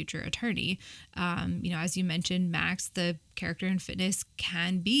as a future attorney. As you mentioned, Max, the character and fitness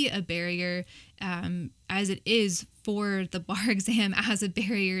can be a barrier, as it is for the bar exam as a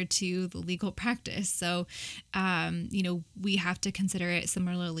barrier to the legal practice. So, we have to consider it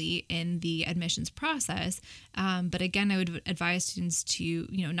similarly in the admissions process. But again, I would advise students to,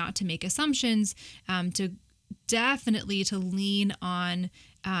 not to make assumptions, to definitely to lean on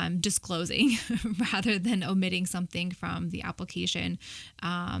disclosing rather than omitting something from the application.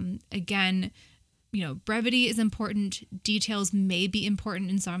 Again, brevity is important. Details may be important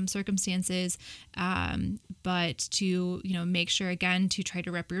in some circumstances, but to, make sure, again, to try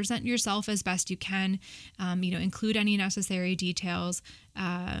to represent yourself as best you can, include any necessary details,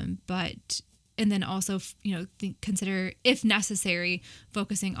 and then also, consider, if necessary,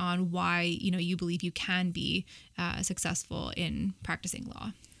 focusing on why, you believe you can be successful in practicing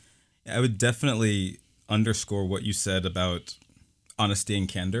law. I would definitely underscore what you said about honesty and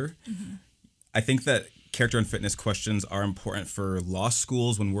candor. Mm-hmm. I think that character and fitness questions are important for law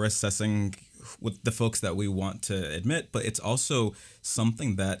schools when we're assessing with the folks that we want to admit, but it's also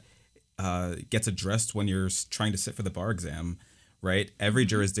something that gets addressed when you're trying to sit for the bar exam. Right? Every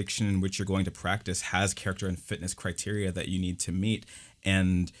jurisdiction in which you're going to practice has character and fitness criteria that you need to meet.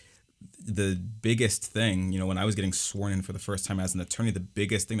 And the biggest thing, when I was getting sworn in for the first time as an attorney, the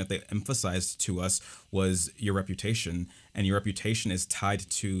biggest thing that they emphasized to us was your reputation. And your reputation is tied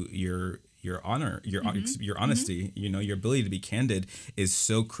to your honor, your honesty. Your ability to be candid is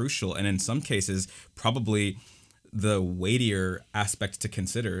so crucial. And in some cases, probably the weightier aspect to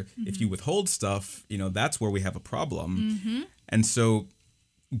consider. If you withhold stuff, that's where we have a problem. And so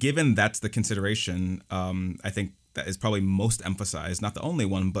given that's the consideration, I think that is probably most emphasized, not the only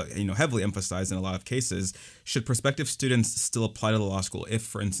one, but heavily emphasized in a lot of cases. Should prospective students still apply to the law school if,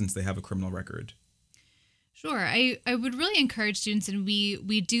 for instance, they have a criminal record? Sure. I would really encourage students, and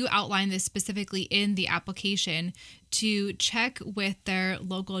we do outline this specifically in the application, to check with their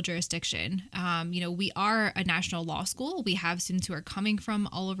local jurisdiction. We are a national law school. We have students who are coming from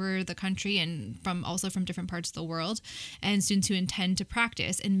all over the country and also from different parts of the world, and students who intend to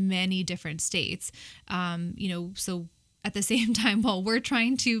practice in many different states. So at the same time, while we're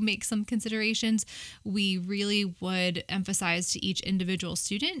trying to make some considerations, we really would emphasize to each individual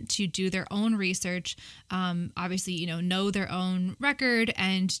student to do their own research, obviously, know their own record,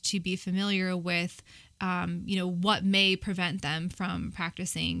 and to be familiar with, what may prevent them from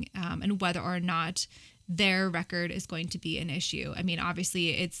practicing, and whether or not their record is going to be an issue. I mean, obviously,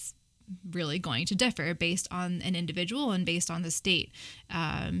 it's really going to differ based on an individual and based on the state.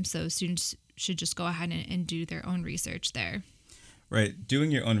 So students should just go ahead and do their own research there. Right. Doing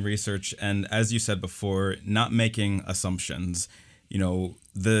your own research. And as you said before, not making assumptions.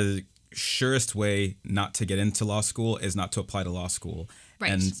 The surest way not to get into law school is not to apply to law school.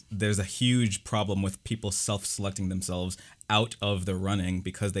 Right. And there's a huge problem with people self-selecting themselves out of the running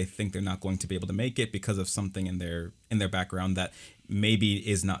because they think they're not going to be able to make it because of something in their background that maybe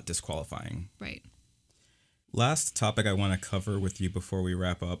is not disqualifying. Right. Last topic I want to cover with you before we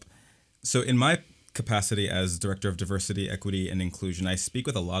wrap up. So in my capacity as Director of Diversity, Equity, and Inclusion, I speak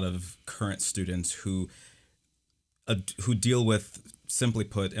with a lot of current students who deal with, simply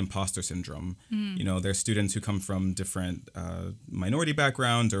put, imposter syndrome. They're students who come from different minority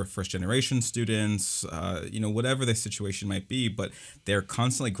backgrounds or first-generation students, whatever the situation might be, but they're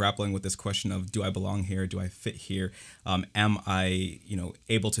constantly grappling with this question of, do I belong here? Do I fit here? Am I,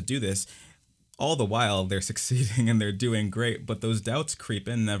 able to do this? All the while, they're succeeding and they're doing great, but those doubts creep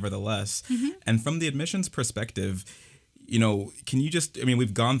in nevertheless. And from the admissions perspective, can you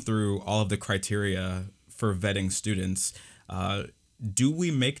we've gone through all of the criteria for vetting students. Do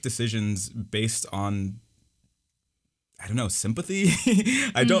we make decisions based on, sympathy?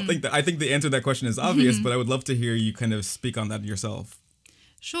 I think the answer to that question is obvious, but I would love to hear you kind of speak on that yourself.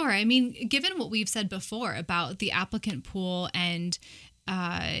 Sure. I mean, given what we've said before about the applicant pool and,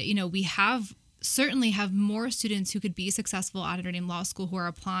 we have certainly have more students who could be successful at Notre Dame Law School who are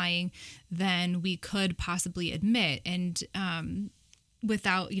applying than we could possibly admit. And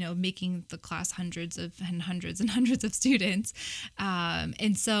without, making the class hundreds and hundreds of students.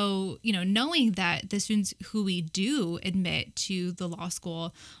 And so, knowing that the students who we do admit to the law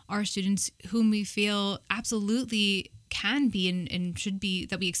school are students whom we feel absolutely can be and should be,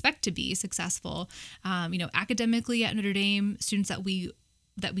 that we expect to be successful, academically at Notre Dame, students that we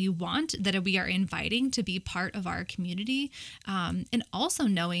want, that we are inviting to be part of our community. And also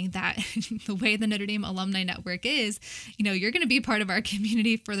knowing that the way the Notre Dame Alumni Network is, you're going to be part of our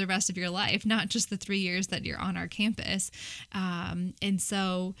community for the rest of your life, not just the 3 years that you're on our campus. And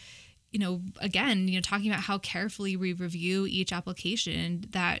so, again, talking about how carefully we review each application,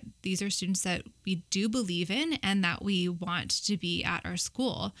 that these are students that we do believe in and that we want to be at our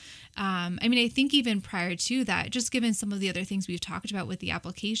school. I think even prior to that, just given some of the other things we've talked about with the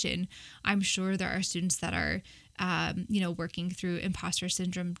application, I'm sure there are students that are, working through imposter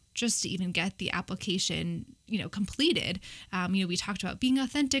syndrome just to even get the application, completed. We talked about being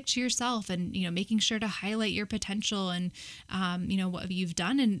authentic to yourself and, making sure to highlight your potential and, what you've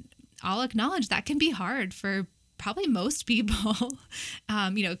done. And I'll acknowledge that can be hard for probably most people.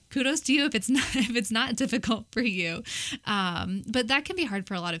 Kudos to you if it's not difficult for you. But that can be hard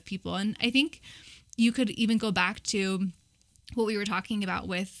for a lot of people. And I think you could even go back to what we were talking about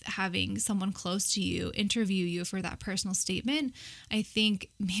with having someone close to you interview you for that personal statement. I think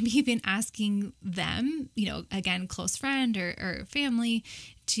maybe even asking them, again, close friend or family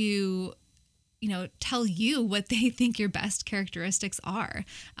to tell you what they think your best characteristics are,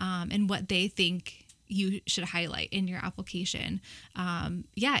 and what they think you should highlight in your application.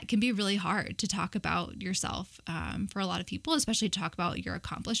 It can be really hard to talk about yourself for a lot of people, especially to talk about your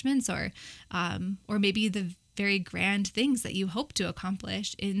accomplishments or maybe the very grand things that you hope to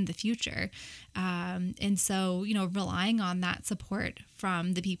accomplish in the future. And so, relying on that support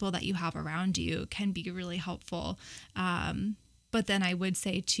from the people that you have around you can be really helpful. But then I would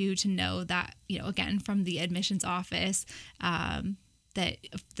say, too, to know that, again, from the admissions office, that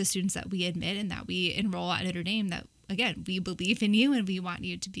the students that we admit and that we enroll at Notre Dame, that, again, we believe in you and we want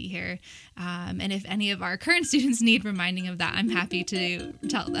you to be here. And if any of our current students need reminding of that, I'm happy to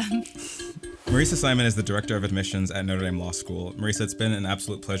tell them. Marisa Simon is the Director of Admissions at Notre Dame Law School. Marisa, it's been an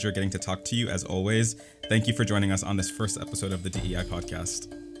absolute pleasure getting to talk to you as always. Thank you for joining us on this first episode of the DEI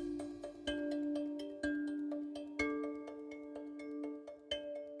Podcast.